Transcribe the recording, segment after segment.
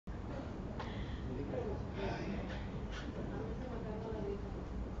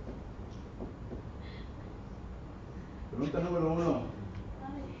Pregunta número 1.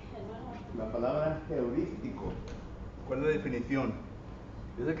 La palabra heurístico. ¿Cuál es la definición?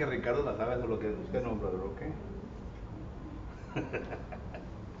 Yo sé que Ricardo la sabe, solo que usted no, brother, ¿ok?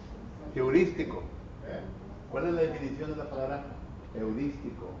 Heurístico. ¿Cuál es la definición de la palabra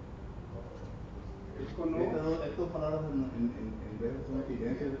heurístico? Estas dos palabras en veces son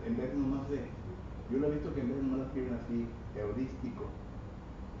diferentes, en veces nomás yo lo he visto que en veces no las escriben así, heurístico,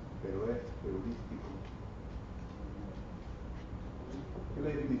 pero es heurístico. ¿Qué es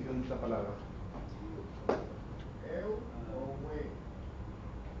la definición de esta palabra?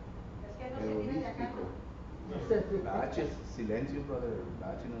 Heurístico. La H es silencio, brother.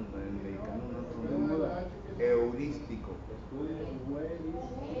 La H en mexicano no es heurístico.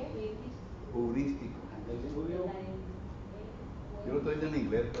 Heurístico. Yo lo estoy diciendo en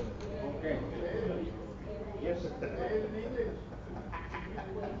inglés, brother.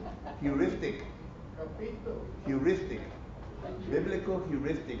 Heuristic. Heuristic. Biblico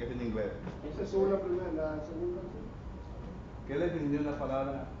heuristic es en inglés. Esa es la primera, la segunda. ¿Qué es la definición de la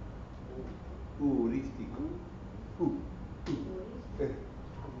palabra heurístico?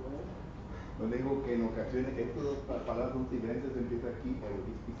 No le digo que en ocasiones estas dos palabras son diferentes, empieza aquí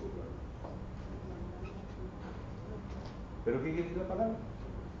heurístico. ¿Pero qué quiere decir la palabra?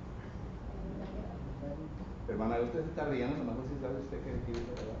 Hermana, usted se está riendo, a lo mejor si sabe usted qué quiere decir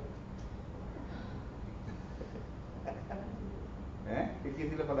la palabra. ¿Qué quiere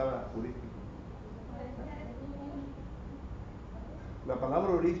decir la palabra heurístico? La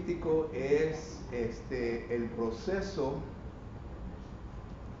palabra heurístico es el proceso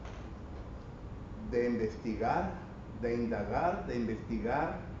de investigar, de indagar, de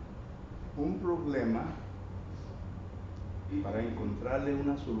investigar un problema para encontrarle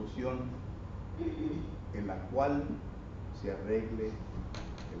una solución en la cual se arregle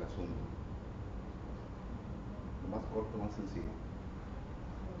el asunto. Lo más corto, más sencillo.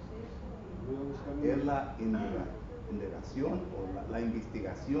 Es la indagación o la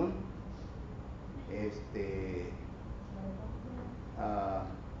investigación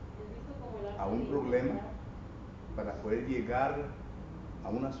a un problema para poder llegar a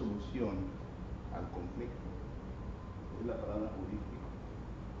una solución al conflicto. Es la palabra heurístico.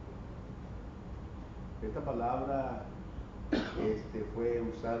 Esta palabra fue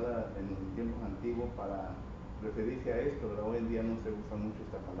usada en los tiempos antiguos para referirse a esto, pero hoy en día no se usa mucho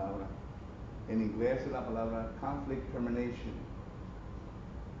esta palabra. En inglés es la palabra conflict termination.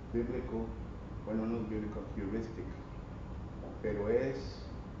 Biblico, bueno, no es biblico, heuristic, pero es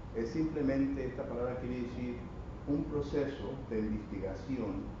simplemente, esta palabra quiere decir un proceso de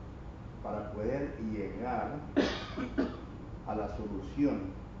investigación para poder llegar a la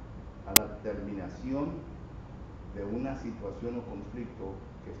solución, a la terminación de una situación o conflicto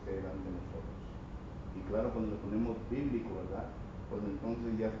que esté delante de nosotros. Y claro, cuando le ponemos bíblico, ¿verdad? Pues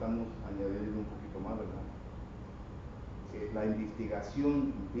entonces ya estamos añadiendo un poquito más, ¿verdad? La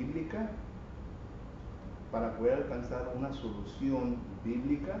investigación bíblica para poder alcanzar una solución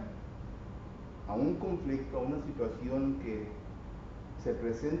bíblica a un conflicto, a una situación que se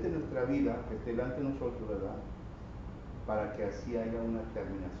presente en nuestra vida, que esté delante de nosotros, ¿verdad? Para que así haya una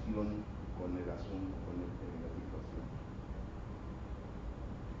terminación con el asunto, con la situación.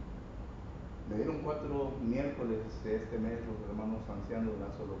 Me dieron 4 miércoles de este mes los hermanos ancianos,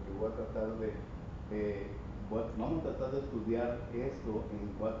 ¿verdad? Solo que voy a tratar vamos a tratar de estudiar esto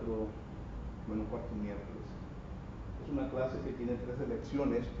en 4 miércoles. Es una clase que tiene 13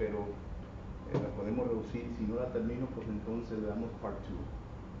 lecciones, pero la podemos reducir. Si no la termino, pues entonces le damos part 2,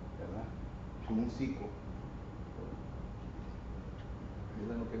 ¿verdad? Como un ciclo.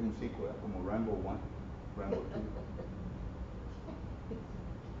 ¿Saben lo que es un ciclo? ¿Verdad? Como Rambo 1, Rambo 2.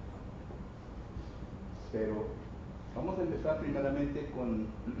 Pero vamos a empezar primeramente con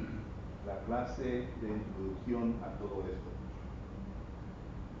la clase de introducción a todo esto.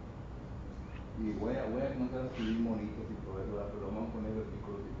 Y voy a comenzar a escribir monitos y todo eso, pero vamos a poner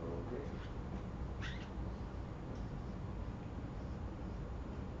artículos y todo, ¿ok?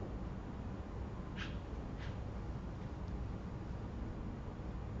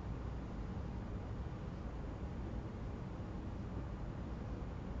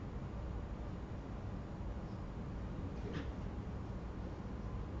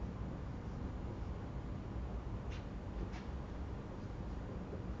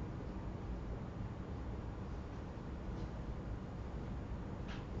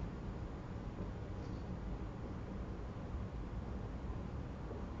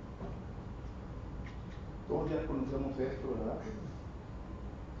 Todos ya conocemos esto, ¿verdad?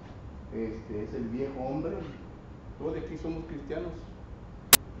 Es el viejo hombre. Todos de aquí somos cristianos.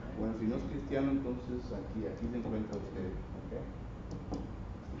 Bueno, si no es cristiano, entonces aquí se encuentra usted, ¿ok?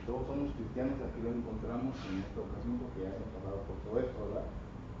 Si todos somos cristianos, aquí lo encontramos en esta ocasión, porque ya hemos pasado por todo esto, ¿verdad?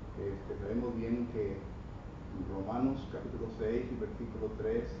 Sabemos bien que Romanos capítulo 6 y versículo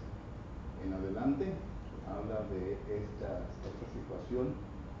 3 en adelante habla de esta situación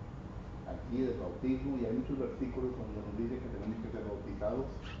aquí del bautismo, y hay muchos versículos donde nos dice que tenemos que ser bautizados.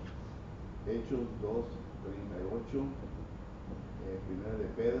 Hechos 2:38, primera de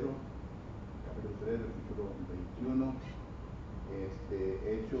Pedro capítulo 3 versículo 21,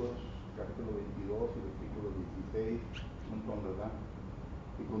 Hechos capítulo 22 y versículo 16, un montón, ¿verdad?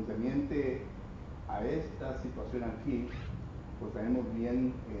 Y concerniente a esta situación aquí, pues sabemos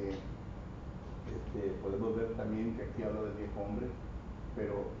bien, podemos ver también que aquí habla del viejo hombre,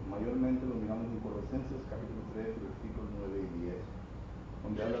 pero mayormente lo miramos en Colosenses capítulo 3 versículos 9 y 10,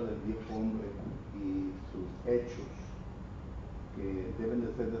 donde habla del viejo hombre y sus hechos que deben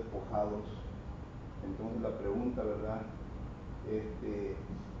de ser despojados. Entonces la pregunta, ¿verdad?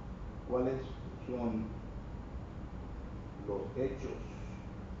 ¿Cuáles son los hechos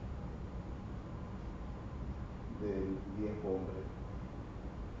del viejo hombre?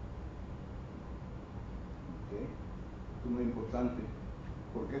 ¿Okay? Esto es muy importante,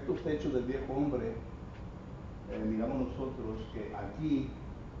 porque estos hechos del viejo hombre, miramos nosotros que aquí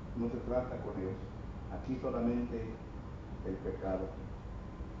no se trata con ellos, aquí solamente el pecado.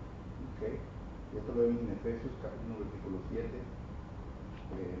 ¿Okay? Esto lo vemos en Efesios capítulo versículo 7,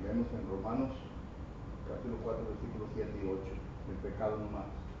 vemos en Romanos capítulo 4 versículos 7 y 8, el pecado nomás.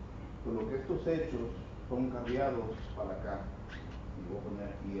 Por lo que estos hechos son cargados para acá, y voy a poner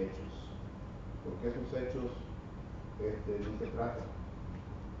aquí hechos, porque esos hechos no se tratan.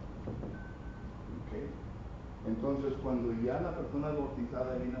 ¿Okay? Entonces, cuando ya la persona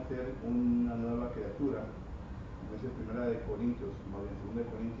bautizada viene a ser una nueva criatura, como dice primera de Corintios, más bien segunda de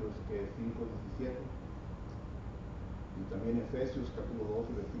Corintios, que es 5:17, y también Efesios capítulo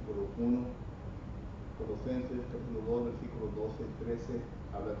 2 versículo 1, Colosenses capítulo 2 versículos 12 y 13,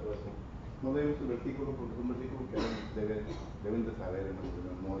 habla todo eso. No leemos el versículo porque es un versículo que deben de saber en su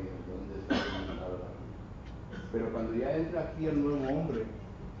memoria, deben de saber la verdad. Pero cuando ya entra aquí el nuevo hombre,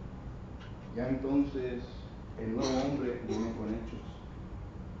 ya entonces el nuevo hombre viene con hechos.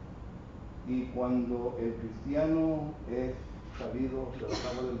 Y cuando el cristiano es salido de las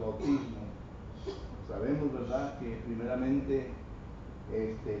aguas del bautismo, sabemos, ¿verdad?, que primeramente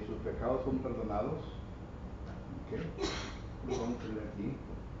sus pecados son perdonados. ¿Okay? Lo vamos a ver aquí.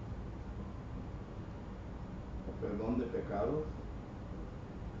 Perdón de pecados.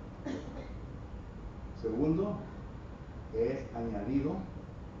 Segundo, es añadido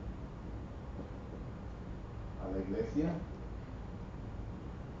a la iglesia.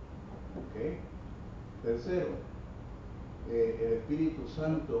 ¿Okay? Tercero, el Espíritu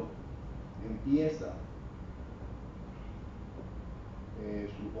Santo empieza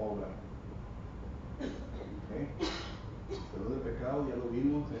su obra. ¿Okay? Perdón de pecado, ya lo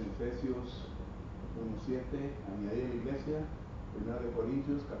vimos en Efesios 1:7, añadir a la iglesia. Primera de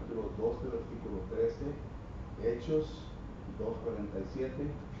Corintios capítulo 12 versículo 13, Hechos 2:47,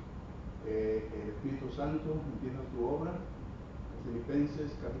 el Espíritu Santo empieza su obra.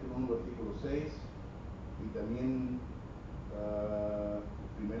 Filipenses capítulo 1 versículo 6, y también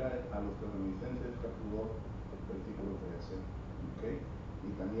primera a los Tesalonicenses capítulo 2 versículo 13. ¿Okay?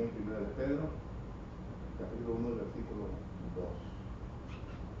 Y también primera de Pedro capítulo 1 versículo 2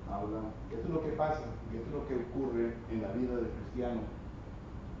 habla. Esto es lo que pasa y esto es lo que ocurre en la vida del cristiano.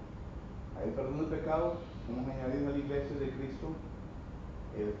 Hay perdón de pecados, somos añadidos a la iglesia de Cristo,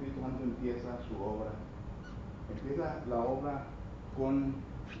 el Espíritu Santo empieza su obra. Empieza la obra con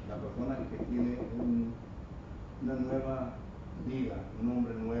la persona que tiene una nueva vida, un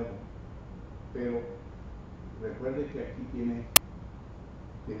hombre nuevo. Pero recuerde que aquí tiene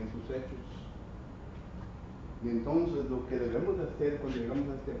sus hechos. Y entonces lo que debemos de hacer cuando llegamos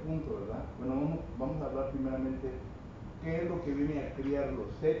a este punto, ¿verdad? Bueno, vamos a hablar primeramente qué es lo que viene a criar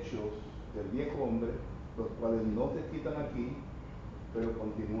los hechos del viejo hombre, los cuales no se quitan aquí, pero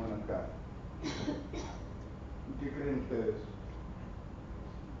continúan acá. ¿Qué creen ustedes?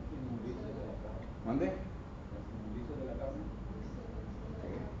 ¿Mande? De la carne.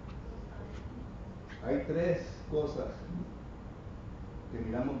 Okay. Hay tres cosas que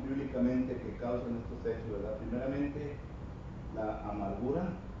miramos bíblicamente que causan estos hechos, ¿verdad? Primeramente, la amargura,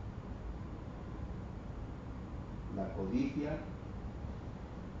 la codicia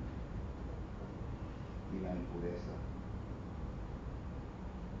y la impureza.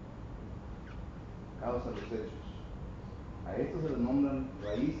 Causan los hechos. A estos se les nombran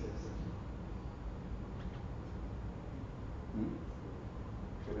raíces.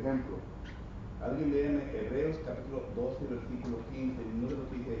 Por ejemplo, Alguien léeme Hebreos capítulo 12, versículo 15. No se lo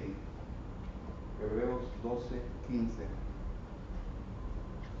dije ahí. Hebreos 12, 15.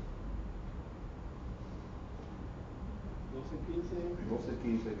 12:15. 12,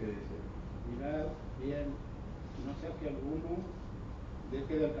 15, ¿qué dice? Mirad bien, no sea que alguno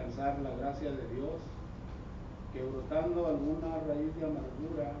deje de alcanzar la gracia de Dios, que brotando alguna raíz de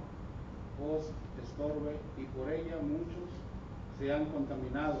amargura os estorbe y por ella muchos sean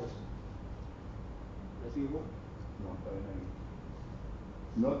contaminados. ¿Le sigo? No, está bien ahí.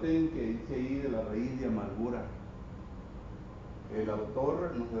 Noten que dice ahí de la raíz de amargura. El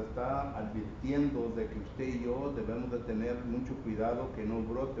autor nos está advirtiendo de que usted y yo debemos de tener mucho cuidado que no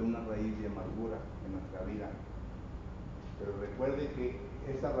brote una raíz de amargura en nuestra vida. Pero recuerde que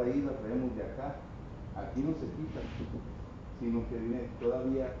esa raíz la traemos de acá. Aquí no se quita, sino que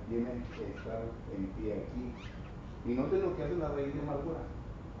todavía tiene que estar en pie aquí. Y noten lo que hace la raíz de amargura.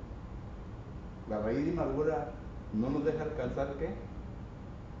 La raíz de amargura no nos deja alcanzar ¿qué?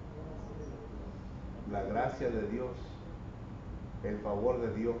 La gracia de Dios, el favor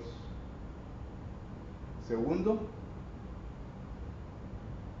de Dios. Segundo,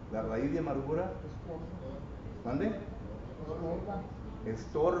 la raíz de amargura, ¿mande?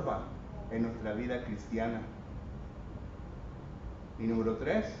 Estorba en nuestra vida cristiana. Y número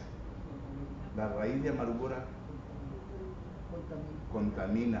 3, la raíz de amargura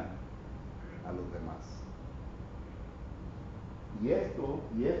contamina a los demás. Y esto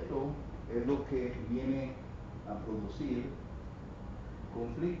es lo que viene a producir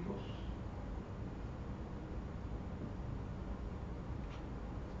conflictos.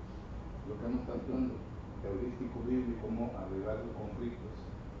 Lo que hemos estado estudiando, heurístico bíblico, cómo arreglar los conflictos.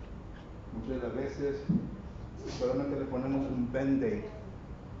 Muchas de las veces solamente le ponemos un band-aid,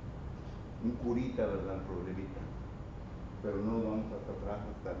 un curita, ¿verdad?, al problemita, pero no nos vamos hasta atrás,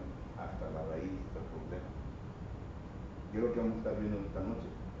 hasta la raíz del problema. Yo lo que vamos a estar viendo esta noche,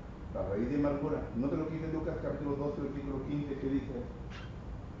 la raíz de amargura. No te lo que dice Lucas capítulo 12, versículo 15, ¿qué dice?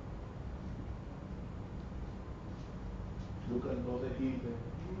 Lucas 12, 15.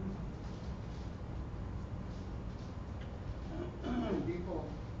 Dijo,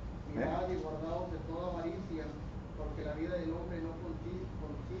 mirad y guardaos de toda avaricia, porque la vida del hombre no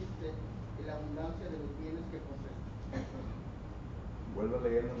consiste en la abundancia de los bienes que posee. Vuelvo a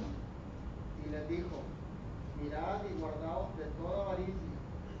leerlo, ¿no? Y les dijo, mirad y guardaos de toda avaricia,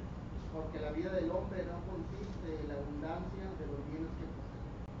 porque la vida del hombre no consiste en la abundancia de los bienes que posee.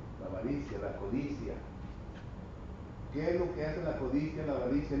 La avaricia, la codicia. ¿Qué es lo que hace la codicia, la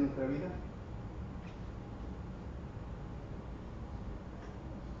avaricia en nuestra vida?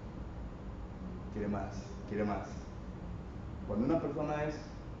 Quiere más, quiere más. Cuando una persona es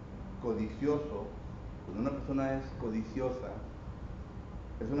codicioso, cuando una persona es codiciosa,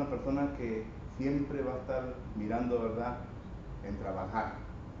 es una persona que siempre va a estar mirando, ¿verdad?, en trabajar,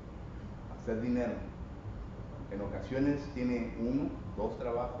 hacer dinero. En ocasiones tiene 1, 2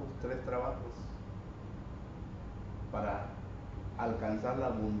 trabajos, 3 trabajos para alcanzar la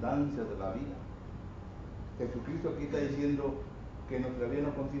abundancia de la vida. Jesucristo aquí está diciendo que nuestra vida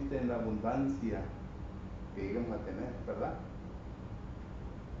no consiste en la abundancia que lleguemos a tener, ¿verdad?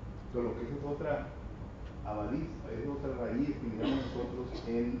 Solo que esa es otra avaricia, es otra raíz que miramos nosotros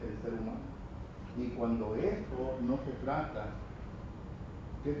en el ser humano. Y cuando esto no se trata,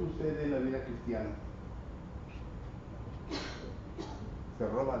 ¿qué sucede en la vida cristiana? Se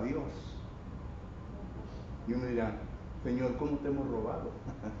roba a Dios. Y uno dirá, Señor, ¿cómo te hemos robado?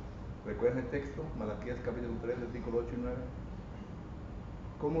 ¿Recuerdan el texto? Malaquías capítulo 3, versículos 8 y 9.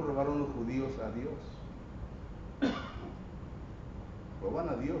 ¿Cómo robaron los judíos a Dios? Roban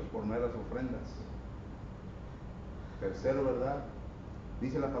a Dios por meras ofrendas. Tercero, ¿verdad?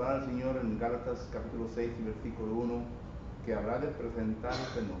 Dice la palabra del Señor en Gálatas capítulo 6 y versículo 1, que habrá de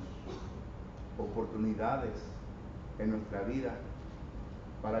presentársenos oportunidades en nuestra vida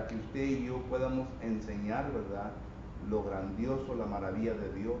para que usted y yo podamos enseñar, ¿verdad?, lo grandioso, la maravilla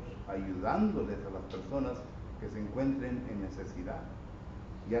de Dios, ayudándoles a las personas que se encuentren en necesidad,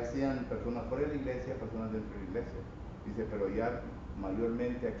 ya sean personas fuera de la iglesia, personas dentro de la iglesia. Dice, pero ya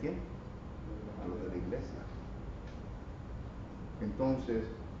mayormente ¿a quién? A los de la iglesia. Entonces,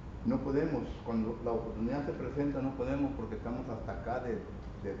 no podemos, cuando la oportunidad se presenta, no podemos porque estamos hasta acá de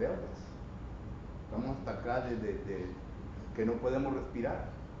deudas. Estamos hasta acá de que no podemos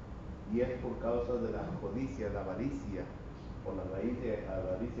respirar. Y es por causa de la codicia, la avaricia, o la raíz de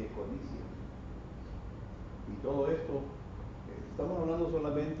avaricia y codicia. Y todo esto, estamos hablando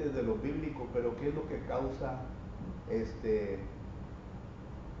solamente de lo bíblico, pero ¿qué es lo que causa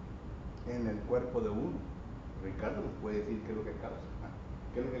en el cuerpo de uno? Ricardo nos puede decir qué es lo que causa.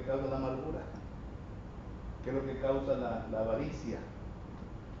 ¿Qué es lo que causa la amargura? ¿Qué es lo que causa la avaricia?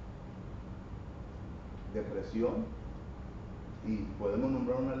 Depresión, y podemos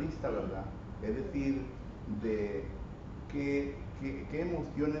nombrar una lista, ¿verdad? Es decir, de qué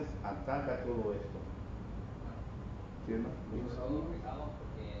emociones ataca todo esto. ¿Sí, no? Sobre todo,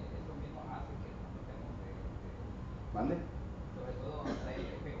 porque eso mismo hace que nos tratemos de ¿Mande? sobre todo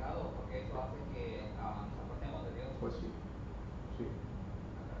el pecado, porque eso hace que nos apartemos de Dios. Pues sí, sí,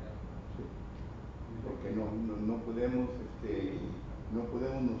 sí. Porque no podemos, no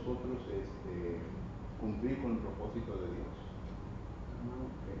podemos nosotros cumplir con el propósito de Dios.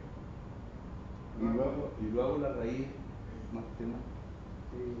 Okay. Y luego la raíz, más tema.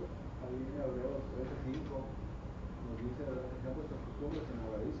 Sí, ahí en Hebreos 13:5 nos dice: dejen vuestras costumbres en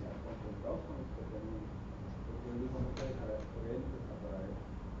avaricia, confrontados con los que temen, porque él dijo: no te dejará corrientes para él.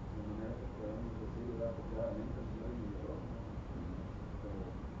 De manera que podemos decir apropiadamente: el Señor es mi Dios, ¿no?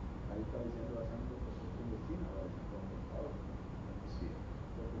 Pero ahí está diciendo: hacen vuestras costumbres sin avaricia, confrontados. Sí.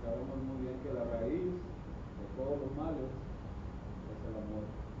 Porque sabemos muy bien que la raíz de todos los males es el amor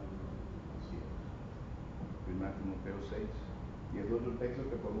a Dios. Así es. 1 Timoteo 6. Y es otro texto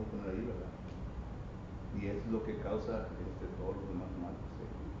que podemos poner ahí, ¿verdad? Y es lo que causa todos los demás males.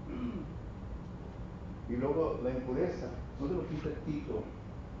 Y luego la impureza. No se lo quita Tito,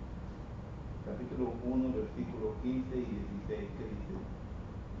 capítulo 1, versículo 15 y 16. ¿Qué dice?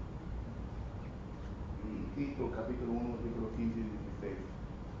 Tito, capítulo 1, versículo 15 y 16.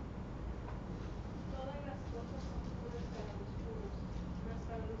 Todas las cosas son puras para los puros, mas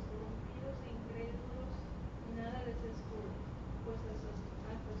para los corrompidos e incrédulos nada les es puro, pues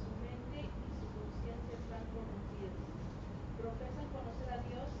hasta su mente y su conciencia están corrompidas. Profesan conocer a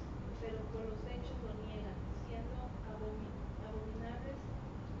Dios, pero por los hechos lo niegan, siendo abominables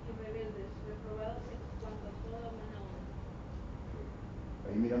y rebeldes, reprobados en cuanto a toda buena obra.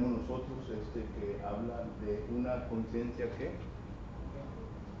 Ahí miramos nosotros que habla de una conciencia que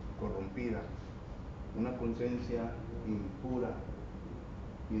corrompida, una conciencia impura.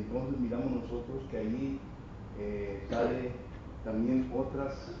 Y entonces miramos nosotros que ahí sale también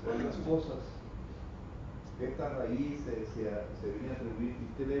otras cosas. Esta raíz se viene a atribuir, si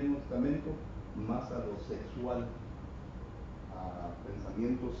usted ve el Nuevo Testamento, más a lo sexual, a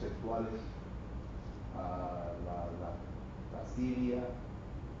pensamientos sexuales, a la lascivia,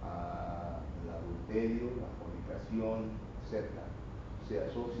 al adulterio, la fornicación, etc. Se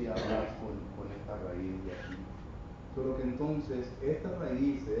asocia más con esta raíz de aquí. Solo que entonces estas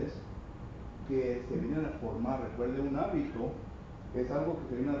raíces que se vienen a formar, recuerde, un hábito es algo que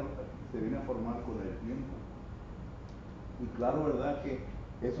se viene a formar con el tiempo. Y claro, ¿verdad? Que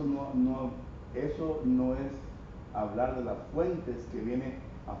eso no es hablar de las fuentes que vienen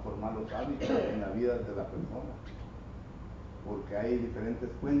a formar los hábitos en la vida de la persona, porque hay diferentes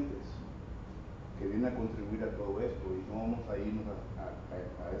fuentes que vienen a contribuir a todo esto, y no vamos a irnos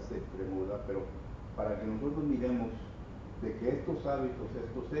a ese extremo, ¿verdad? Pero para que nosotros miremos de que estos hábitos,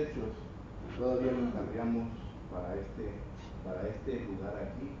 estos hechos, todavía nos cargamos para este lugar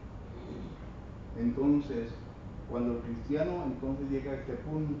aquí. Entonces, cuando el cristiano entonces llega a este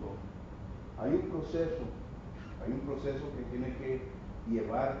punto, hay un proceso que tiene que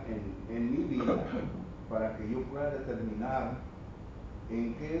llevar en mi vida para que yo pueda determinar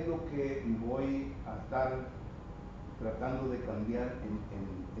en qué es lo que voy a estar tratando de cambiar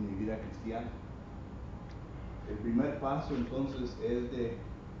en mi vida cristiana. El primer paso entonces es de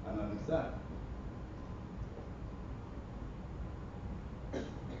analizar.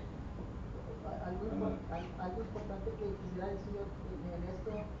 Algo importante que quisiera decir en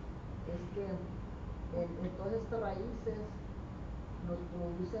esto es que en todas estas raíces nos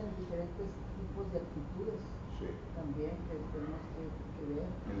producen diferentes tipos de actitudes. Sí. También que tenemos que ver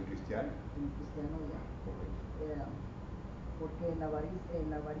En el cristiano. en el cristiano ya. Porque en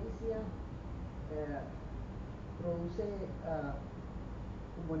la avaricia produce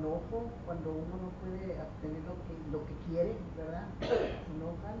como enojo cuando uno no puede obtener lo que quiere, ¿verdad? Se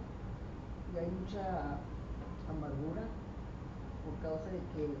enojan y hay mucha amargura por causa de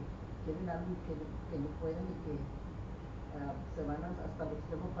que quieren algo que no pueden y que se van hasta los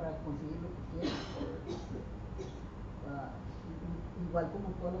extremos para conseguir lo que quieren. Igual como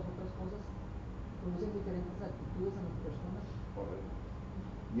todas las otras cosas, producen diferentes actitudes en las personas. Correcto.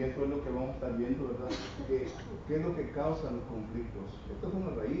 Y eso es lo que vamos a estar viendo, ¿verdad? ¿Qué es lo que causa los conflictos? Estas son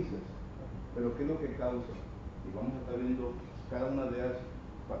las raíces, pero ¿qué es lo que causa? Y vamos a estar viendo cada una de ellas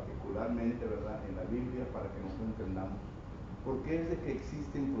particularmente, ¿verdad? En la Biblia, para que nosotros entendamos. ¿Por qué es de que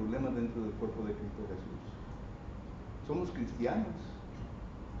existen problemas dentro del cuerpo de Cristo Jesús? Somos cristianos.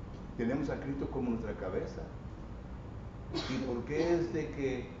 Tenemos a Cristo como nuestra cabeza. ¿Y por qué es de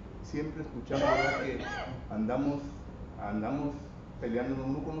que siempre escuchamos, ¿verdad?, que andamos peleándonos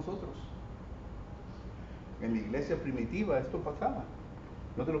uno con nosotros. En la iglesia primitiva esto pasaba.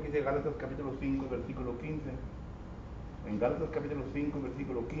 No te lo quise Gálatas capítulo 5, versículo 15. En Gálatas capítulo 5,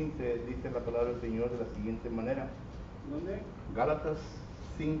 versículo 15 dice la palabra del Señor de la siguiente manera. ¿Dónde? Gálatas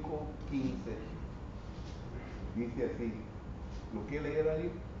 5, 15. Dice así. ¿Lo quiere leer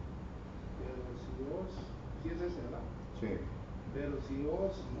ahí? Pero si os, ¿sí es ese, verdad? Sí. Pero si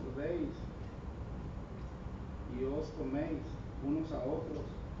os mordéis y os coméis unos a otros,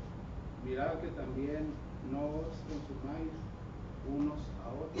 mirad que también no os consumáis unos a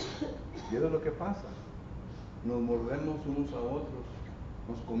otros. Y eso es lo que pasa. Nos mordemos unos a otros,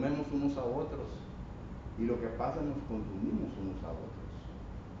 nos comemos unos a otros, y lo que pasa, nos consumimos unos a otros.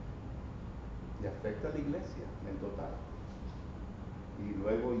 Y afecta a la iglesia en total. Y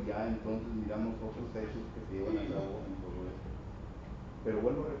luego ya entonces miramos otros hechos que se llevan a cabo en todo esto. Pero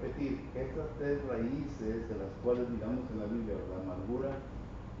vuelvo a repetir, estas tres raíces de las cuales miramos en la Biblia, la amargura,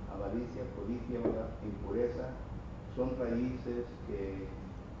 avaricia, codicia, impureza, son raíces que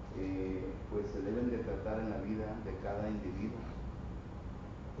pues se deben de tratar en la vida de cada individuo.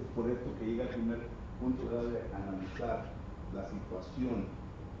 Es por esto que llega el primer punto, ¿verdad?, de analizar la situación,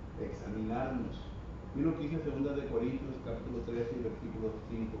 examinarnos. Y lo que dice 2 de Corintios capítulo 13 y versículo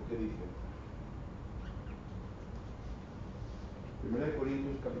 5, ¿qué dice? 1 de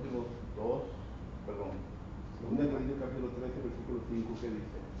Corintios capítulo 2 de Corintios capítulo 13 versículo 5, ¿qué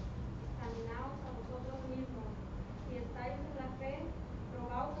dice? Examinaos a vosotros mismos, si estáis en la fe,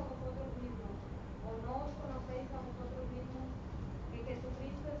 probaos a vosotros mismos, o no os conocéis a vosotros mismos, que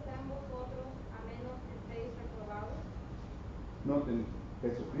Jesucristo está en vosotros, a menos que estéis reprobados. Noten,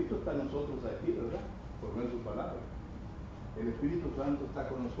 Jesucristo está en nosotros aquí, ¿verdad? Por medio de su palabra. El Espíritu Santo está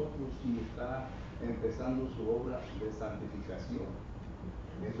con nosotros y está empezando su obra de santificación.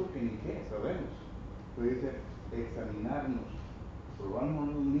 Eso que ni qué, sabemos. Pero dice, examinarnos, probarnos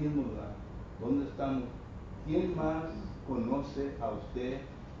nosotros mismos, ¿verdad?, ¿dónde estamos? ¿Quién más conoce a usted?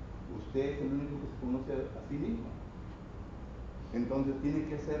 Usted es el único que se conoce a sí mismo. Entonces tiene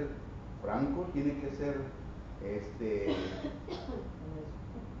que ser franco, tiene que ser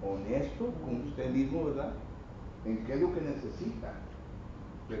honesto con usted mismo, ¿verdad? ¿En qué es lo que necesita?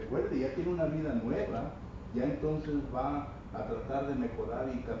 Recuerde, ya tiene una vida nueva, ya entonces va a tratar de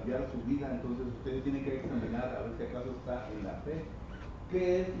mejorar y cambiar su vida, entonces usted tiene que examinar a ver si acaso está en la fe.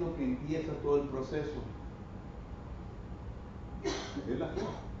 ¿Qué es lo que empieza todo el proceso? Es la fe,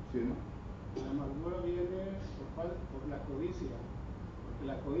 ¿sí o no? La amargura viene por la codicia, porque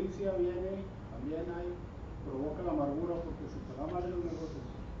la codicia viene, también provoca la amargura porque se te va mal en los negocios.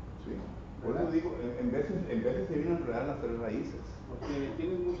 Sí. Por eso digo, en veces se vienen a enredar las tres raíces. Porque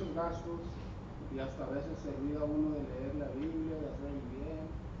tienes muchos gastos y hasta a veces se olvida uno de leer la Biblia, de hacer el bien.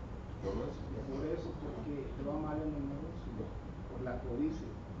 Todo eso. Por eso, porque te va mal en el negocio, por la codicia.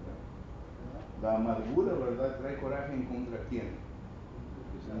 ¿Verdad? La amargura, ¿verdad?, trae coraje en contra quién?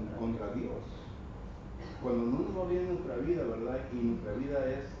 Contra Dios. Cuando no nos va bien en nuestra vida, ¿verdad?, y nuestra vida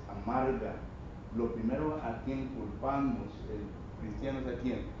es amarga, lo primero a quien culpamos, el cristiano, es a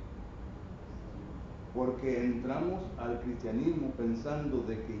quién. Porque entramos al cristianismo pensando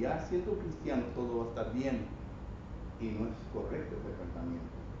de que ya siendo cristiano todo va a estar bien, y no es correcto ese pensamiento.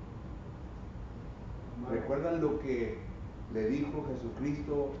 ¿Recuerdan lo que le dijo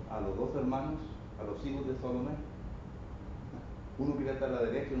Jesucristo a los dos hermanos, a los hijos de Salomé? Uno quería estar a la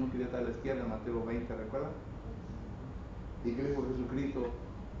derecha y uno quería estar a la izquierda, Mateo 20, ¿recuerdan? ¿Y qué le dijo Jesucristo?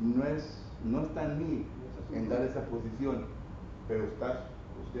 No está en mí en dar esa posición, pero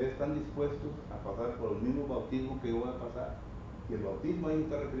ustedes están dispuestos a pasar por el mismo bautismo que yo voy a pasar. Y el bautismo ahí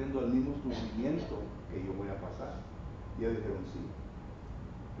está refiriendo al mismo sufrimiento que yo voy a pasar. Y ellos dijeron sí.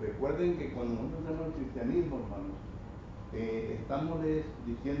 Recuerden que cuando nosotros hacemos el cristianismo, hermanos, estamos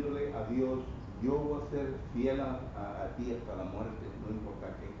diciéndole a Dios, yo voy a ser fiel a ti hasta la muerte, no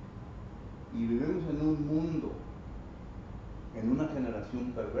importa qué. Y vivimos en un mundo, en una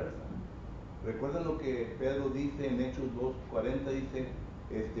generación perversa. Recuerden lo que Pedro dice en Hechos 2:40, dice,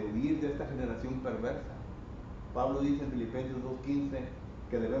 huir de esta generación perversa. Pablo dice en Filipenses 2:15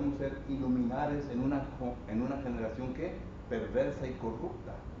 que debemos ser iluminares en una generación que perversa y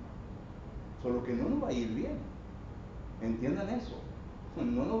corrupta. Solo que no nos va a ir bien. Entiendan eso.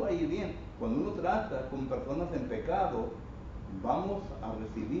 No nos va a ir bien. Cuando uno trata con personas en pecado, vamos a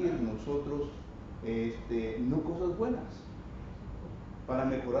recibir nosotros no cosas buenas. Para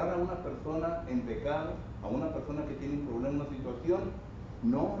mejorar a una persona en pecado, a una persona que tiene un problema, una situación,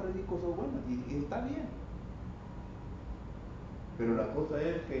 no recibir cosas buenas, y está bien. Pero la cosa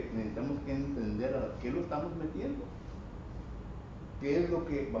es que necesitamos que entender a qué lo estamos metiendo. ¿Qué es lo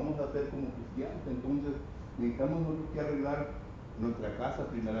que vamos a hacer como cristianos? Entonces, necesitamos nosotros que arreglar nuestra casa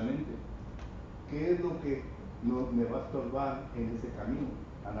primeramente. ¿Qué es lo que me va a estorbar en ese camino?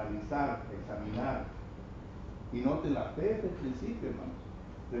 Analizar, examinar. Y noten, la fe es el principio, hermanos.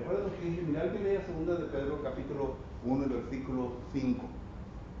 Recuerda lo que dice, mirad que lea 2 de Pedro capítulo 1 versículo 5.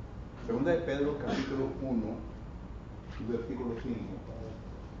 2 de Pedro capítulo 1 versículo 5.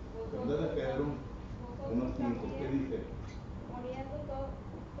 2 de Pedro 1, 5. ¿Qué dice? Poniendo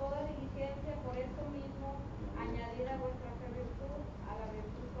toda diligencia por esto mismo, añadid a vuestra fe virtud, a la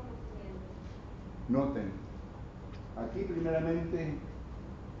virtud conocimiento. Noten, aquí primeramente,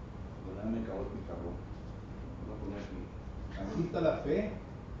 me acabó el pizarrón. Voy a poner aquí. Aquí está la fe.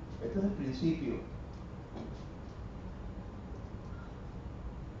 Este es el principio.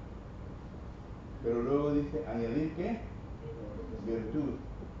 Pero luego dice, añadir ¿qué? Virtud.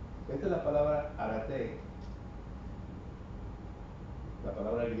 Esta es la palabra arate, la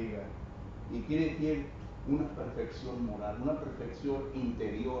palabra griega, y quiere decir una perfección moral, una perfección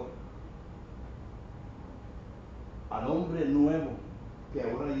interior. Al hombre nuevo que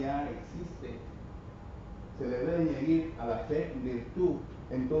ahora ya existe, se le debe añadir a la fe virtud.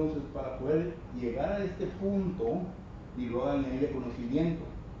 Entonces, para poder llegar a este punto y luego añadirle conocimiento,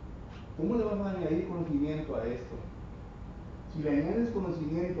 ¿cómo le vamos a añadir conocimiento a esto? Si le añades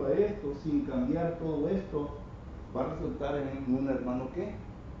conocimiento a esto sin cambiar todo esto, va a resultar en un hermano ¿qué?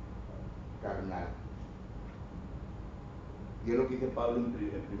 Carnal. Y es lo que dice Pablo en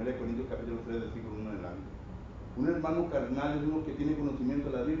 1 Corintios capítulo 3 versículo 1 en adelante. Un hermano carnal es uno que tiene conocimiento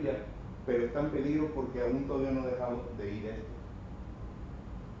de la Biblia, pero está en peligro porque aún todavía no ha dejado de ir esto.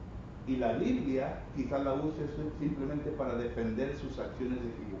 Y la Biblia quizás la use simplemente para defender sus acciones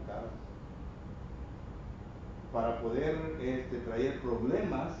equivocadas, para poder traer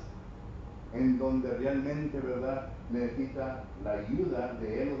problemas en donde realmente, ¿verdad?, necesita la ayuda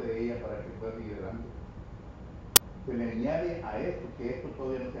de él o de ella para que pueda seguir adelante. Se le añade a esto que esto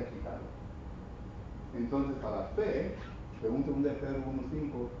todavía no se ha quitado. Entonces, a la fe, según 2 de Pedro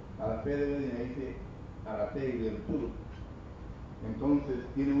 1.5, a la fe debe de añadirse a la fe y virtud. Entonces,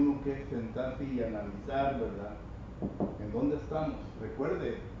 tiene uno que sentarse y analizar, ¿verdad?, en dónde estamos.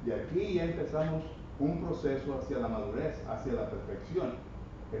 Recuerde, de aquí ya empezamos un proceso hacia la madurez, hacia la perfección.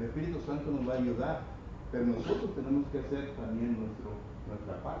 El Espíritu Santo nos va a ayudar, pero nosotros tenemos que hacer también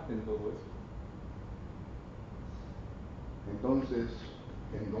nuestra parte en todo eso. Entonces,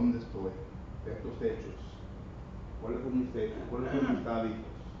 ¿en dónde estoy? Estos hechos. ¿Cuáles son mis hechos? ¿Cuáles son mis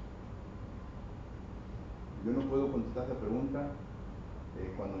hábitos? Yo no puedo contestar esa pregunta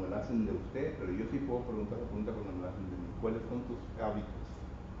cuando me la hacen de usted, pero yo sí puedo preguntar esa pregunta cuando me la hacen de mí. ¿Cuáles son tus hábitos?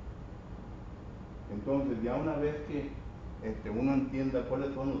 Entonces, ya una vez que uno entienda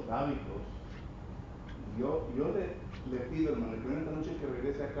cuáles son los hábitos, yo le pido, hermano, que esta noche que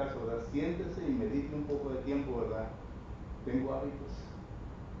regrese a casa, ¿verdad?, siéntese y medite un poco de tiempo, ¿verdad? Tengo hábitos.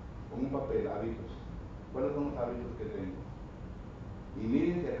 Con un papel, hábitos. ¿Cuáles son los hábitos que tengo? Y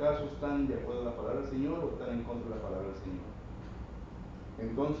miren si acaso están de acuerdo a la palabra del Señor o están en contra de la palabra del Señor.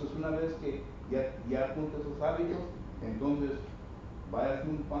 Entonces, una vez que ya apunte esos hábitos, entonces vaya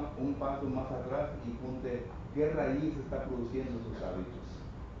un paso más atrás y apunte qué raíz está produciendo esos hábitos.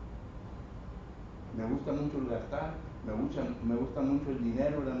 Me gusta mucho el gastar, me gusta mucho el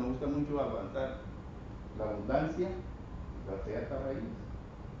dinero, me gusta mucho avanzar. La abundancia, la sea esta raíz.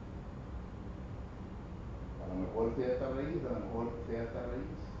 A lo mejor sea esta raíz, a lo mejor sea esta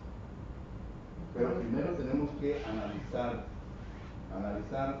raíz. Pero primero tenemos que analizar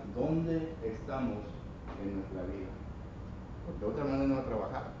dónde estamos en nuestra vida. De otra manera no va a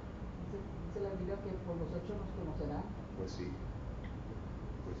trabajar. Dice la Biblia que por los hechos nos conocerán. Pues sí,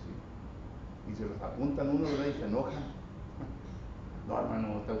 pues sí. Y se los apuntan uno, ¿verdad?, y se enojan. No,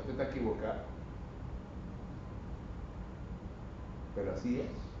 hermano, usted está equivocado. Pero así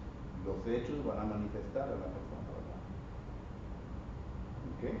es. Los hechos van a manifestar a la persona, ¿verdad?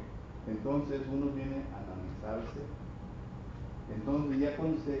 ¿Ok? Entonces uno viene a analizarse. Entonces ya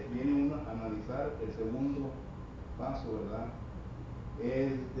cuando viene uno a analizar, el segundo paso, ¿verdad?,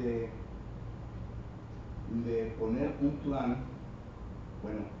 es de poner un plan,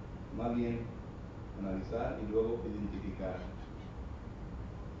 bueno, más bien analizar y luego identificar.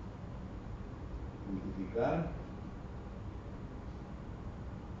 Identificar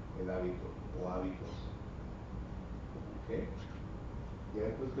el hábito o hábitos. ¿Ok? Ya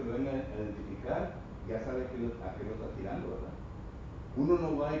después que lo venga a identificar, ya sabe a qué lo está tirando, ¿verdad? Uno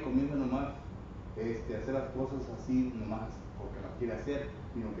no va y comienza nomás a hacer las cosas así nomás porque las quiere hacer,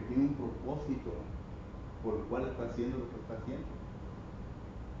 sino que tiene un propósito por el cual está haciendo lo que está haciendo.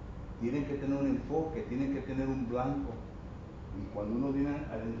 Tienen que tener un enfoque, tienen que tener un blanco. Y cuando uno viene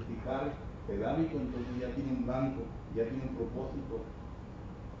a identificar el hábito, entonces ya tiene un blanco, ya tiene un propósito.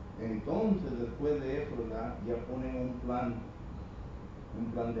 Entonces, después de eso, ¿verdad? Ya pone un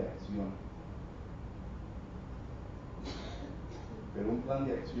plan de acción. Pero un plan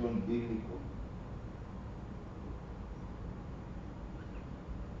de acción bíblico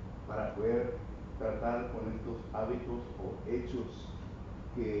para poder tratar con estos hábitos o hechos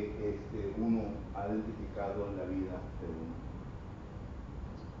que uno ha identificado en la vida de uno.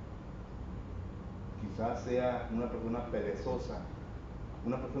 Quizás sea una persona perezosa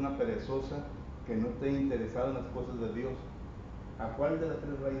que no esté interesada en las cosas de Dios. ¿A cuál de las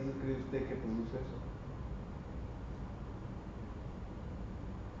tres raíces cree usted que produce eso?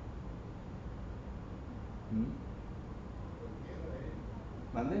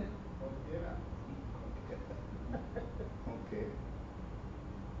 ¿Mande? Ok.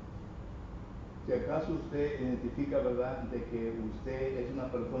 Si acaso usted identifica, ¿verdad?, de que usted es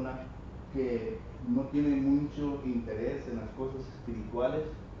una persona que no tiene mucho interés en las cosas espirituales,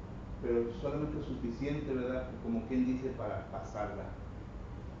 pero solamente suficiente, ¿verdad?, como quien dice, para pasarla,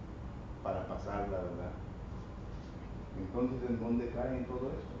 ¿verdad? Entonces, ¿en dónde cae en todo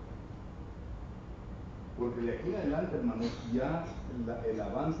esto? Porque de aquí en adelante, hermanos, ya el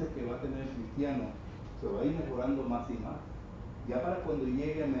avance que va a tener el cristiano se va a ir mejorando más y más. Ya para cuando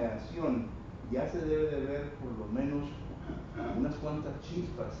llegue a mediación, ya se debe de ver por lo menos unas cuantas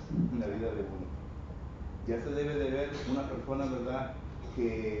chispas en la vida de uno. Ya se debe de ver una persona, ¿verdad?,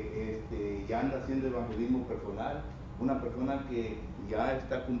 que ya anda haciendo evangelismo personal, una persona que ya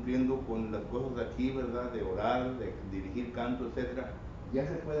está cumpliendo con las cosas de aquí, ¿verdad?, de orar, de dirigir canto, etcétera. Ya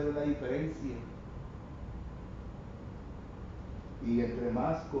se puede ver la diferencia. Y entre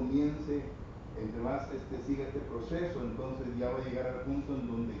más comience, entre más siga este proceso, entonces ya va a llegar al punto en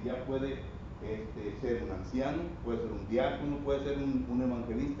donde ya puede ser un anciano, puede ser un diácono, puede ser un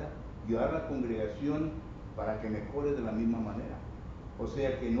evangelista, ayudar a la congregación para que mejore de la misma manera. O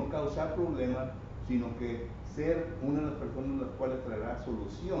sea, que no causar problemas, sino que ser una de las personas las cuales traerá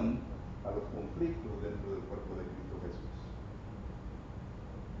solución a los conflictos dentro del cuerpo de Cristo Jesús.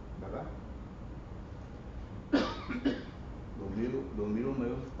 ¿Verdad? Los miro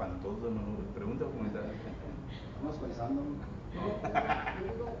medio espantosos, hermano. Pregunta o comentario. Estamos pensando. Yo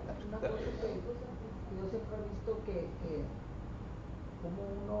digo una cosa que yo siempre he visto que como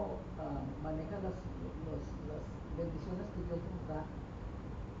uno maneja las bendiciones que Dios nos da.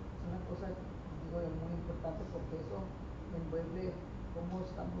 Es una cosa, digo, muy importante porque eso envuelve cómo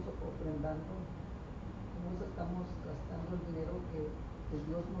estamos ofrendando, cómo estamos gastando el dinero que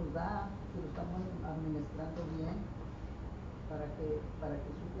Dios nos da, si lo estamos administrando bien, para que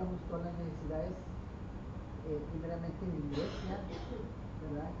suplamos todas las necesidades, primeramente en la iglesia,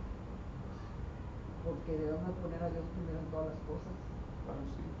 ¿verdad? Porque debemos poner a Dios primero en todas las cosas. Claro,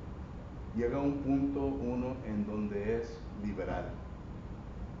 sí. Llega un punto uno en donde es liberal.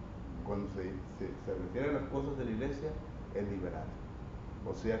 Cuando se refiere a las cosas de la iglesia, es liberal.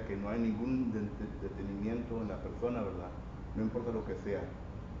 O sea que no hay ningún detenimiento en la persona, ¿verdad? No importa lo que sea.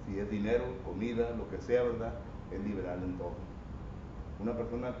 Si es dinero, comida, lo que sea, ¿verdad? Es liberal en todo. Una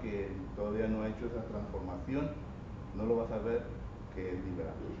persona que todavía no ha hecho esa transformación, no lo vas a ver que es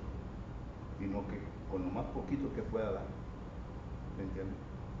liberal, sino que con lo más poquito que pueda dar, ¿me entiendes?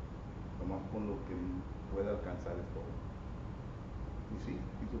 Lo más con lo que pueda alcanzar es todo. Y sí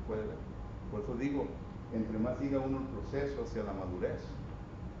se puede ver. Por eso digo, entre más siga uno el proceso hacia la madurez,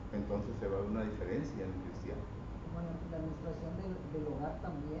 entonces se va a ver una diferencia en el cristiano. Como la administración del hogar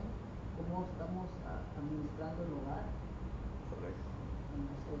también, cómo estamos administrando el hogar. Correcto. En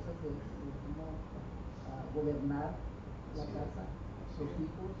las cosas de cómo gobernar la casa, los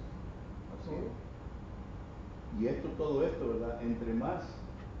hijos, todo. Y todo esto, ¿verdad? Entre más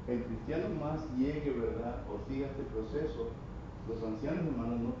el cristiano más llegue, ¿verdad?, o siga este proceso, los ancianos,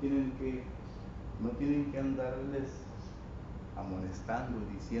 hermanos, no tienen que andarles amonestando y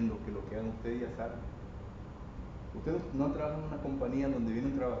diciendo que lo que hagan ustedes ya saben. Ustedes no trabajan en una compañía donde viene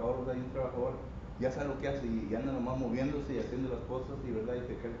un trabajador, ¿verdad? Y un trabajador ya sabe lo que hace y anda nomás moviéndose y haciendo las cosas, y ¿verdad? Y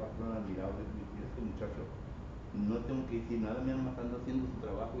se queda el patrón admirado de este muchacho. No tengo que decir nada, mi alma anda haciendo su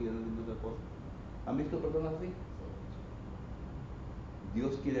trabajo y anda haciendo esas cosas. ¿Han visto personas así?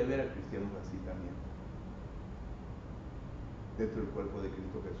 Dios quiere ver a cristianos así también, dentro del cuerpo de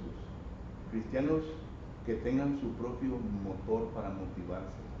Cristo Jesús. Cristianos que tengan su propio motor para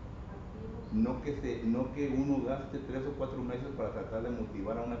motivarse. No que uno gaste 3 o 4 meses para tratar de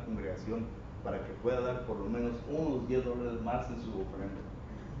motivar a una congregación para que pueda dar por lo menos unos $10 más en su ofrenda.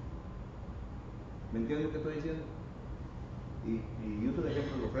 ¿Me entiendes lo que estoy diciendo? Y uso el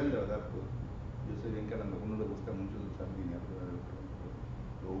ejemplo de la ofrenda, ¿verdad? Pues Yo sé bien que a lo mejor no le gusta mucho usar dinero, pero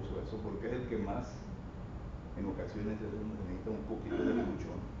lo uso eso porque es el que más, en ocasiones es donde se necesita un poquito de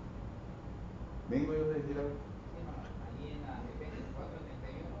luchón. Vengo yo a decir algo. Sí, hermano, allí en la Efesios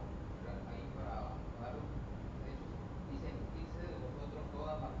 4:31, ahí para dar los hechos, dice: irse de vosotros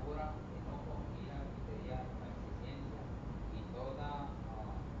toda amargura, enojo, ira, gritería, maledicencia y toda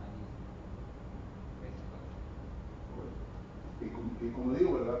malicia. Efesios 4:31. Y como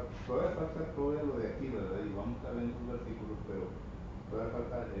digo, ¿verdad? Todavía falta todo lo de aquí, ¿verdad? Y vamos a estar viendo los versículos, pero todavía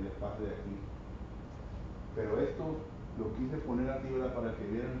falta el espacio de aquí. Pero esto lo quise poner así, ¿verdad? Para que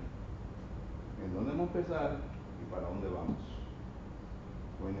vieran en dónde vamos a empezar y para dónde vamos.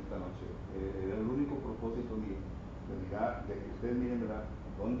 Hoy en esta noche. Era el único propósito mío, de mirar, de que ustedes miren, ¿verdad?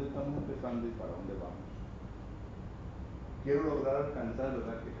 Dónde estamos empezando y para dónde vamos. Quiero lograr alcanzar,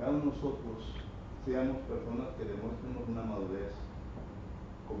 ¿verdad? Que cada uno de nosotros seamos personas que demuestremos una madurez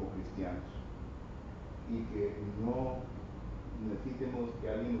como cristianos y que no necesitemos que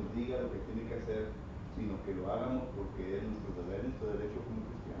alguien nos diga lo que tiene que hacer, sino que lo hagamos porque es nuestro deber, nuestro derecho como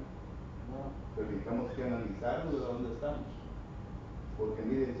cristianos. Pero necesitamos que analizarnos de dónde estamos, porque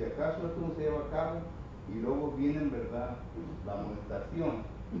miren, si acaso esto no se lleva a cabo y luego viene en verdad la amonestación,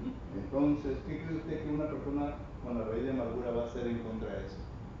 entonces, ¿qué cree usted que una persona con la raíz de amargura va a hacer en contra de eso?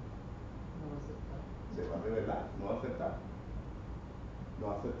 No va a aceptar. Se va a rebelar, no va a aceptar, no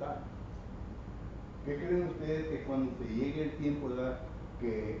va a aceptar. ¿Qué creen ustedes que cuando se llegue el tiempo, ¿verdad?,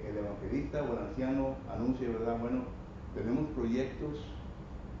 que el evangelista o el anciano anuncie, ¿verdad?, bueno, tenemos proyectos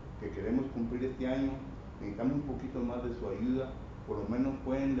que queremos cumplir este año, necesitamos un poquito más de su ayuda, por lo menos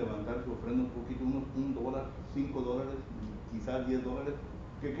pueden levantar su ofrenda un poquito, unos $1, $5, quizás $10.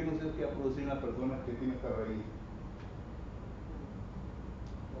 ¿Qué creen ustedes que va a producir una persona que tiene esta raíz?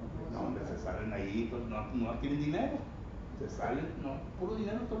 No, hombre, se salen ahí, pues, no tienen dinero, se salen, no, puro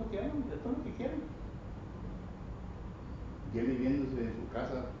dinero, todo lo que hagan, de todo lo que quieren. Ya viviéndose en su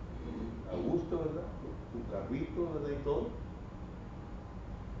casa a gusto, ¿verdad? Su carrito, ¿verdad? Y todo.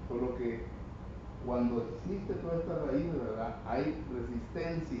 Solo que cuando existe toda esta raíz, ¿verdad?, hay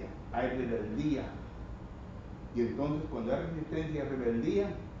resistencia, hay rebeldía. Y entonces cuando hay resistencia y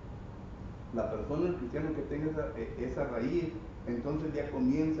rebeldía, la persona, el cristiano que tenga esa raíz, entonces ya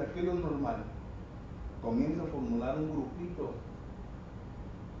comienza, ¿qué es lo normal? Comienza a formular un grupito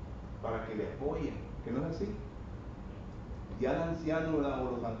para que le apoyen, que no es así. Ya el anciano, ¿verdad?,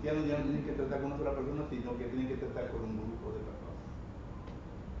 o los ancianos ya no tienen que tratar con una sola persona, sino que tienen que tratar con un grupo de personas.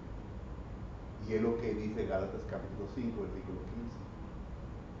 Y es lo que dice Gálatas capítulo 5, versículo 15.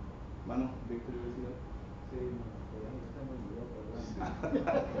 Mano, Víctor, ¿yo decía? Sí, pero ya no se me olvidó, perdón.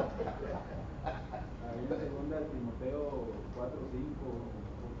 Ahí en segunda de Timoteo 4:5, el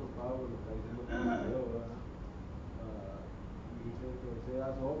apóstol Pablo le está diciendo a Timoteo, ¿verdad? Dice que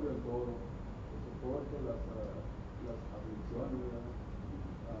sea sobrio en todo, que soporte las aflicciones, ¿verdad?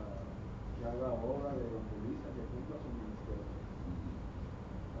 Que haga obra de evangelista, que cumpla su ministerio.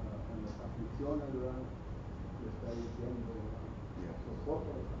 En las aflicciones, ¿verdad? Le está diciendo, ¿verdad?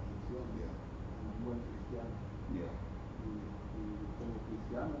 Soporta las aflicciones, como un buen cristiano. Y como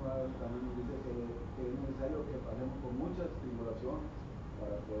cristiano, ¿verdad?, también nos dice que es necesario que pasemos por muchas tribulaciones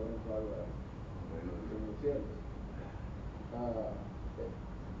para poder entrar en los cielos.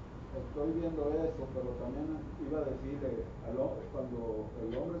 Estoy viendo esto, pero también iba a decirle al hombre, cuando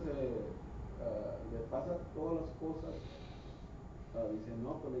el hombre le pasa todas las cosas, dice,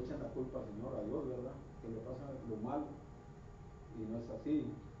 no, pues le echan la culpa al Señor, a Dios, ¿verdad?, que le pasa lo malo, y no es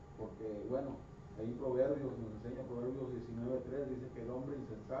así, porque bueno, ahí en Proverbios, nos enseña Proverbios 19:3, dice que el hombre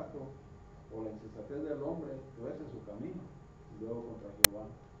insensato, o la insensatez del hombre, tuerce su camino, y luego contra Jehová,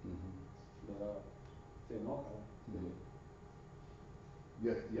 ¿verdad?, se enoja. Y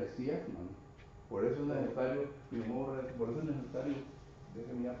así es, hermano. Por eso es necesario, por eso es necesario,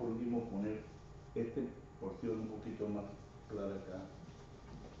 déjeme ya por último poner esta porción un poquito más clara acá.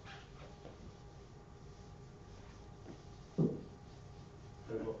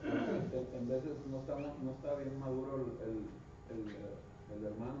 Pero en veces no está bien maduro el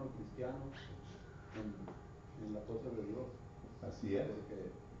hermano, el cristiano, en la cosa de Dios. Así es.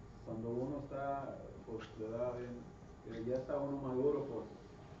 Porque cuando uno está, pues, ¿verdad?, ya está uno maduro, pues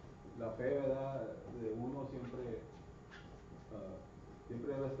la fe, ¿verdad?, de uno siempre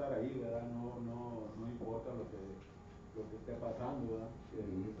debe estar ahí, ¿verdad? No importa lo que esté pasando, ¿verdad? Que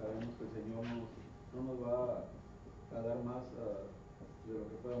sabemos que el Señor no nos va a dar más de lo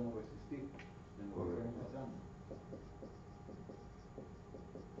que podamos resistir en lo que estemos pasando.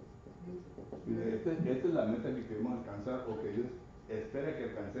 Esta es la meta que queremos alcanzar, o que Dios espera que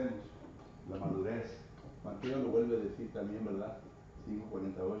alcancemos, la madurez. Mateo lo vuelve a decir también, ¿verdad?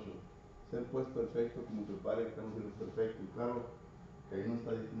 5:48. ser pues perfecto como tu Padre que está en el perfecto. Y claro, que ahí no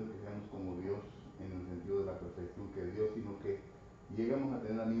está diciendo que seamos como Dios en el sentido de la perfección que es Dios, sino que llegamos a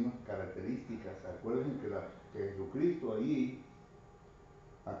tener las mismas características. Acuérdense que Jesucristo ahí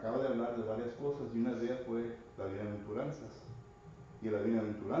acaba de hablar de varias cosas y una de ellas fue las bienaventuranzas. Y las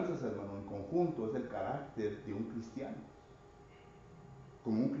bienaventuranzas, hermano, en conjunto es el carácter de un cristiano,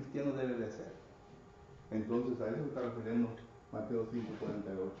 como un cristiano debe de ser. Entonces a eso está refiriendo Mateo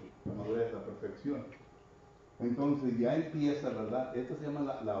 5:48, la madurez de la perfección. Entonces ya empieza, ¿verdad? Esto se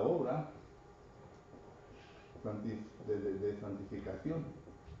llama la obra de santificación.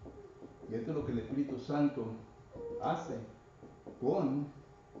 Y esto es lo que el Espíritu Santo hace con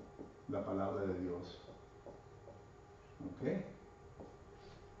la palabra de Dios. ¿Ok?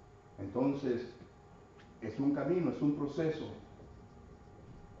 Entonces, es un camino, es un proceso.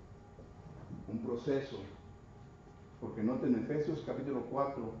 Un proceso. Porque noten en Efesios capítulo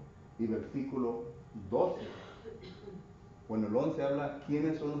 4 y versículo 12. Bueno, el 11 habla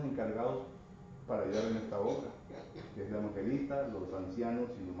quiénes son los encargados para ayudar en esta obra, que es el evangelista, los ancianos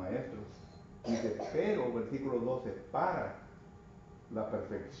y los maestros. Dice, pero, versículo 12, para la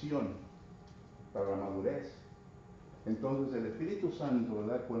perfección, para la madurez. Entonces el Espíritu Santo,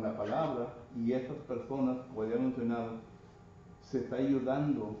 ¿verdad? Con la palabra y estas personas, como ya he mencionado, se está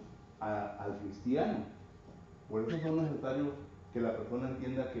ayudando al cristiano. Por eso son necesarios que la persona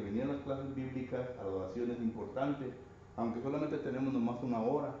entienda que venir a las clases bíblicas, a la oración es importante, aunque solamente tenemos nomás una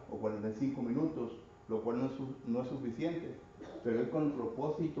hora o 45 minutos, lo cual no es suficiente, pero es con el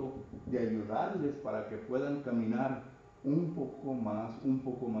propósito de ayudarles para que puedan caminar un poco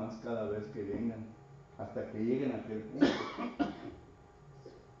más cada vez que vengan, hasta que lleguen a aquel punto.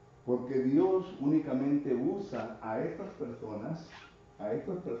 Porque Dios únicamente usa a estas personas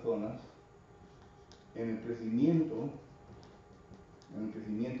en el crecimiento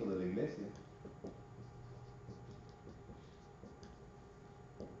de la iglesia.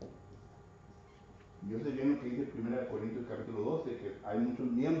 Yo sé bien lo que dice 1 Corintios capítulo 12, que hay muchos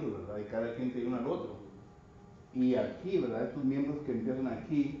miembros, ¿verdad? Y cada quien tiene uno al otro. Y aquí, ¿verdad? Estos miembros que empiezan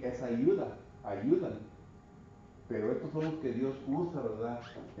aquí es ayudan. Pero estos son los que Dios usa, ¿verdad?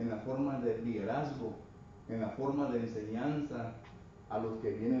 En la forma de liderazgo, en la forma de enseñanza a los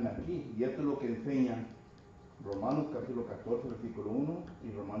que vienen aquí. Y esto es lo que enseña Romanos capítulo 14, versículo 1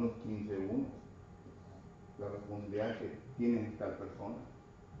 y Romanos 15, 1. La responsabilidad que tiene tal persona.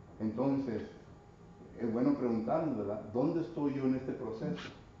 Entonces, es bueno preguntarnos, ¿verdad? ¿Dónde estoy yo en este proceso?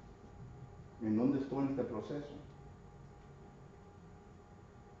 ¿En dónde estoy en este proceso?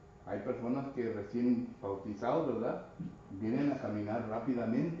 Hay personas que recién bautizados, ¿verdad? Vienen a caminar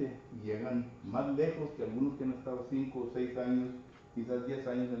rápidamente y llegan más lejos que algunos que han estado 5 o 6 años, quizás 10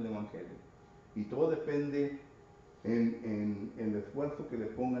 años en el Evangelio. Y todo depende en el esfuerzo que le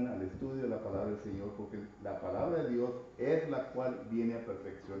pongan al estudio de la palabra del Señor, porque la palabra de Dios es la cual viene a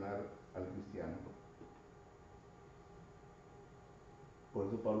perfeccionar al cristiano. Por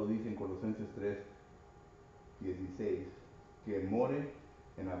eso Pablo dice en Colosenses 3:16 que more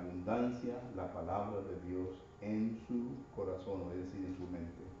en abundancia la palabra de Dios en su corazón, es decir, en su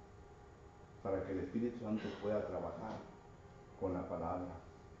mente, para que el Espíritu Santo pueda trabajar con la palabra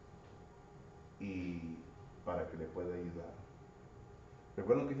y para que le pueda ayudar.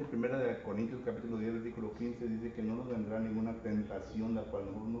 Recuerden que dice 1 Corintios capítulo 10, versículo 15, dice que no nos vendrá ninguna tentación la cual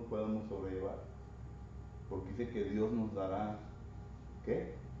nosotros no podamos sobrellevar, porque dice que Dios nos dará,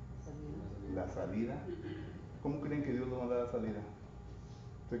 ¿qué? La salida. ¿Cómo creen que Dios nos va a dar la salida?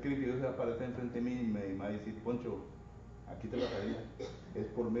 ¿Ustedes creen que Dios se va a aparecer enfrente de mí y me va a decir, Poncho, aquí te la salida? Es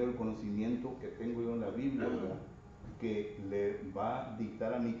por medio del conocimiento que tengo yo en la Biblia, ¿verdad? Que le va a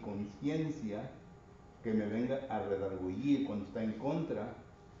dictar a mi conciencia que me venga a redargüir cuando está en contra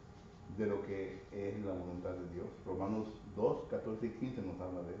de lo que es la voluntad de Dios. Romanos 2, 14 y 15 nos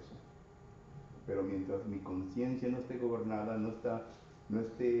habla de eso. Pero mientras mi conciencia no esté gobernada, no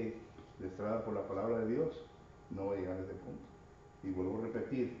esté destrada por la palabra de Dios, no voy a llegar a ese punto. Y vuelvo a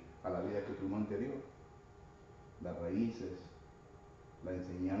repetir, a la vida que tuvimos anterior, las raíces, la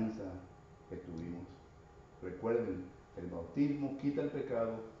enseñanza que tuvimos. Recuerden, el bautismo quita el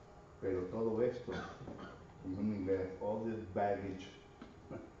pecado, pero todo esto, en inglés, all this baggage,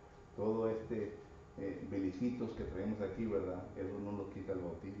 todo belicitos que traemos aquí, ¿verdad? Eso no lo quita el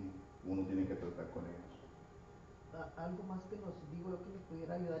bautismo, uno tiene que tratar con ellos. Algo más que nos digo yo que nos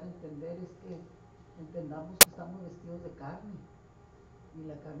pudiera ayudar a entender es que entendamos que estamos vestidos de carne y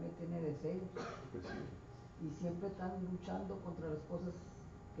la carne tiene deseos. Pues sí. Y siempre están luchando contra las cosas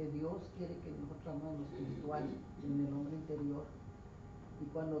que Dios quiere que nosotros hagamos en lo espiritual, en el hombre interior. Y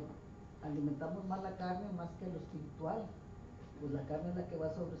cuando alimentamos más la carne más que lo espiritual, pues la carne es la que va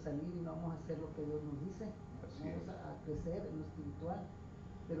a sobresalir y no vamos a hacer lo que Dios nos dice. Así Vamos es. a crecer en lo espiritual.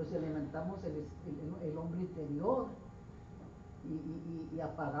 Pero si alimentamos el hombre interior y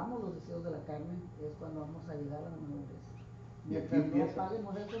apagamos los deseos de la carne, es cuando vamos a llegar a la madurez. Y aquí Mientras no empieza.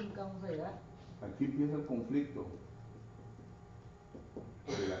 apaguemos eso, nunca vamos a llegar. Aquí empieza el conflicto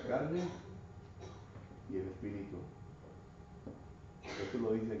de la carne y el espíritu. Esto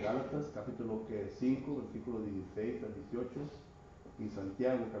lo dice Gálatas, capítulo 5, versículo 16 al 18, y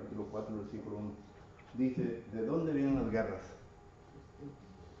Santiago, capítulo 4, versículo 1. Dice, ¿de dónde vienen las guerras?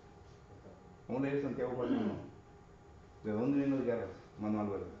 Vamos a leer Santiago 4, 1. ¿De dónde vienen las guerras, Manuel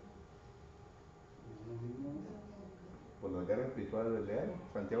Álvarez? Pues las guerras espirituales de leer,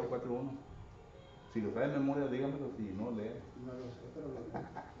 Santiago 4, 1. Si lo sabe de memoria, dígamelo, si no, lea. No lo sé, pero lo leo.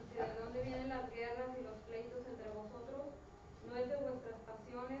 Dice, ¿de dónde vienen las guerras y los pleitos entre vosotros? ¿No es de vuestras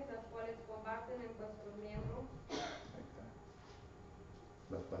pasiones las cuales combaten en vuestros miembros? Ahí está.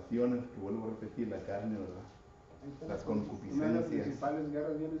 Las pasiones, que vuelvo a repetir, la carne, ¿verdad? Las Una de las concupiscencias. principales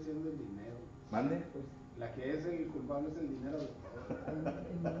guerras viene siendo el dinero. ¿Mande? Pues la que es el culpable es el dinero de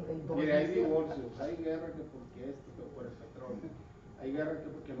todo. El Mire, hay divorcios, hay guerra que porque esto, que por el petróleo. Hay guerra que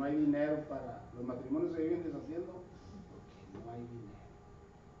porque no hay dinero para... Los matrimonios se viven deshaciendo porque no hay dinero.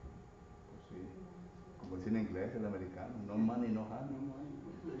 Pues sí. Como dicen en inglés, el americano, no money, no honey. No hay.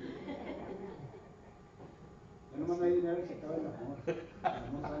 Ya nomás no hay dinero y se acaba el amor. El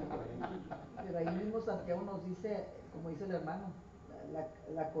amor sale por ahí. Pero ahí mismo Santiago nos dice, como dice el hermano,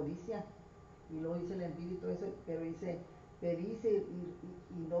 la codicia, y luego dice la envidia y todo eso, pero dice, pedís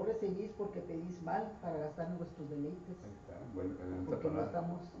y no recibís porque pedís mal para gastar en vuestros deleites. Ahí está, vuelve, Porque no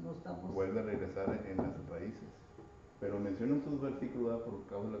estamos... vuelve a regresar en las raíces. Pero menciona estos versículos, ¿verdad? Por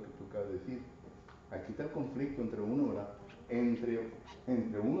causa de lo que tú acabas de decir. Aquí está el conflicto entre uno, ¿verdad?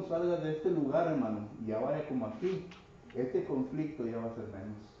 Entre uno salga de este lugar, hermano, y ya vaya como aquí, este conflicto ya va a ser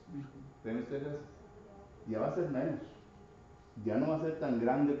menos. ¿Ven ustedes? Ya va a ser menos. Ya no va a ser tan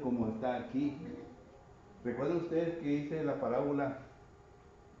grande como está aquí. ¿Recuerdan ustedes que dice la parábola?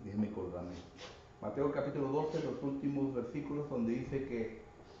 Déjenme acordarme. Mateo capítulo 12, los últimos versículos, donde dice que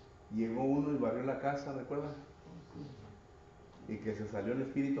llegó uno y barrió la casa, ¿recuerdan? Y que se salió el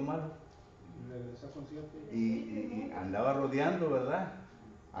espíritu malo. Y regresa con 7. Y andaba rodeando, ¿verdad?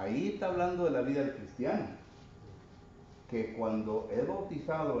 Ahí está hablando de la vida del cristiano. Que cuando es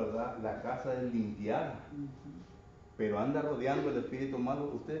bautizado, ¿verdad? La casa es limpiada. Pero anda rodeando el espíritu malo.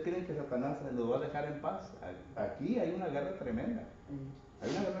 ¿Ustedes creen que Satanás lo va a dejar en paz? Aquí hay una guerra tremenda.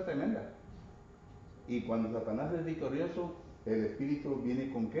 Hay una guerra tremenda. Y cuando Satanás es victorioso, el espíritu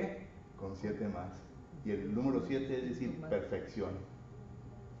viene ¿con qué? Con 7 más. Y el número 7 es decir, perfección.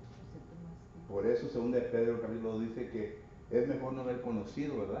 Por eso, según de Pedro capítulo 2 dice que es mejor no haber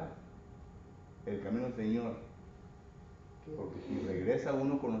conocido, ¿verdad? El camino del Señor. Porque si regresa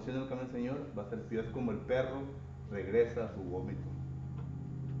uno conociendo el camino del Señor, va a ser peor. Es como el perro regresa a su vómito.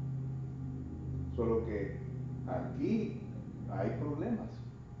 Solo que aquí hay problemas.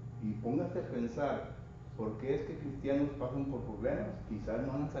 Y póngase a pensar, ¿por qué es que cristianos pasan por problemas? Quizás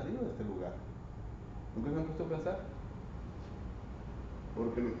no han salido de este lugar. ¿Nunca se han puesto a pensar?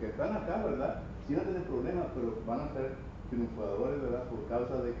 Porque los que están acá, ¿verdad? Sí van a tener problemas, pero van a ser triunfadores, ¿verdad? Por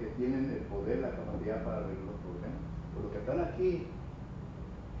causa de que tienen el poder, la capacidad para arreglar los problemas. Pero los que están aquí,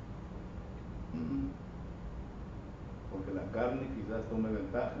 porque la carne quizás tome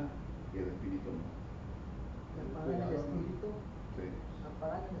ventaja y el espíritu no. Apagan el espíritu. Sí.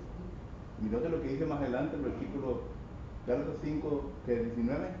 Apagan el espíritu. Mirate lo que dice más adelante el versículo Gálatas 5, que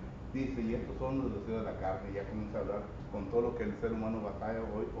 19, dice, y estos son los deseos de la carne. Ya comienza a hablar con todo lo que el ser humano batalla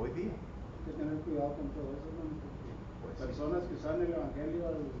hoy día. Hay que tener cuidado con todo eso, ¿no? Porque Pues sí. personas que saben el evangelio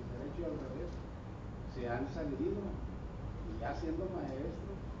al derecho y al revés se han salido y ya siendo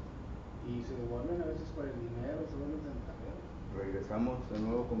maestros y se devuelven a veces por el dinero, se vuelven centaveros. Regresamos de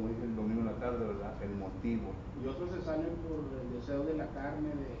nuevo, como dije el domingo en la tarde, ¿verdad? El motivo. Y otros se salen por el deseo de la carne,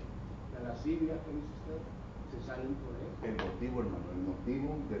 de la lascivia, que dice usted, se salen por eso. El motivo, hermano, el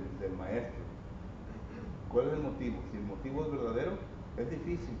motivo del maestro. ¿Cuál es el motivo? Si el motivo es verdadero, es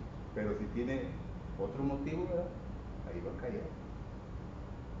difícil, pero si tiene otro motivo, ¿verdad? Ahí va a caer.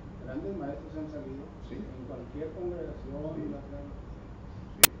 Grandes maestros han salido Sí. en cualquier congregación, Sí.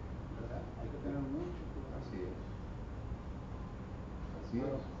 Sí. ¿verdad? Hay que tener mucho cuidado. Así es. Así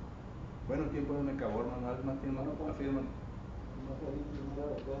es. Bueno, el tiempo se me acabó, hermano. ¿Algo más tiene más? Así, hermano. No se dice primero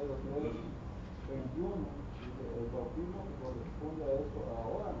de Pedro 3, 21, dice, el bautismo que corresponde a esto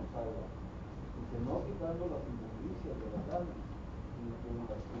ahora nos salva, dice, no quitando las inmundicias de la carne, sino con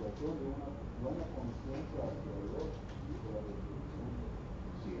la activación de una buena conciencia hacia Dios y de la resurrección.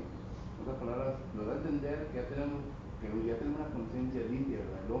 Sí. En otras palabras, nos da a entender que ya tenemos pero ya tenemos una conciencia limpia,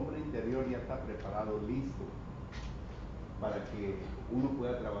 ¿verdad? El hombre interior ya está preparado, listo, para que uno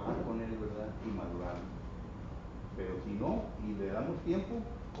pueda trabajar con él, ¿verdad? Y madurar. Pero si no, y le damos tiempo,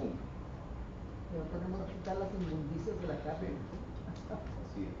 ¡pum! Pero tenemos que quitar las inmundicias de la carne.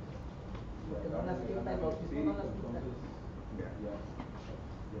 Así es. Porque no las quita, el bautismo no las quita.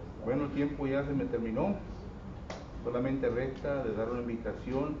 Bueno, el tiempo ya se me terminó. Solamente resta de dar una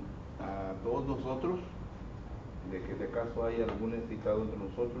invitación a todos nosotros, de que si acaso hay algún necesitado entre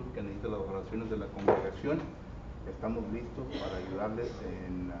nosotros que necesite las oraciones de la congregación, estamos listos para ayudarles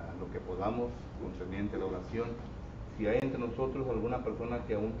en lo que podamos concerniente a la oración. Si hay entre nosotros alguna persona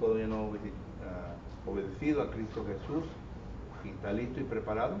que aún todavía no ha obedecido a Cristo Jesús y está listo y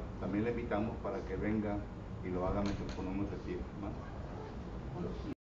preparado, también le invitamos para que venga y lo haga mientras ponemos de pie, ¿no?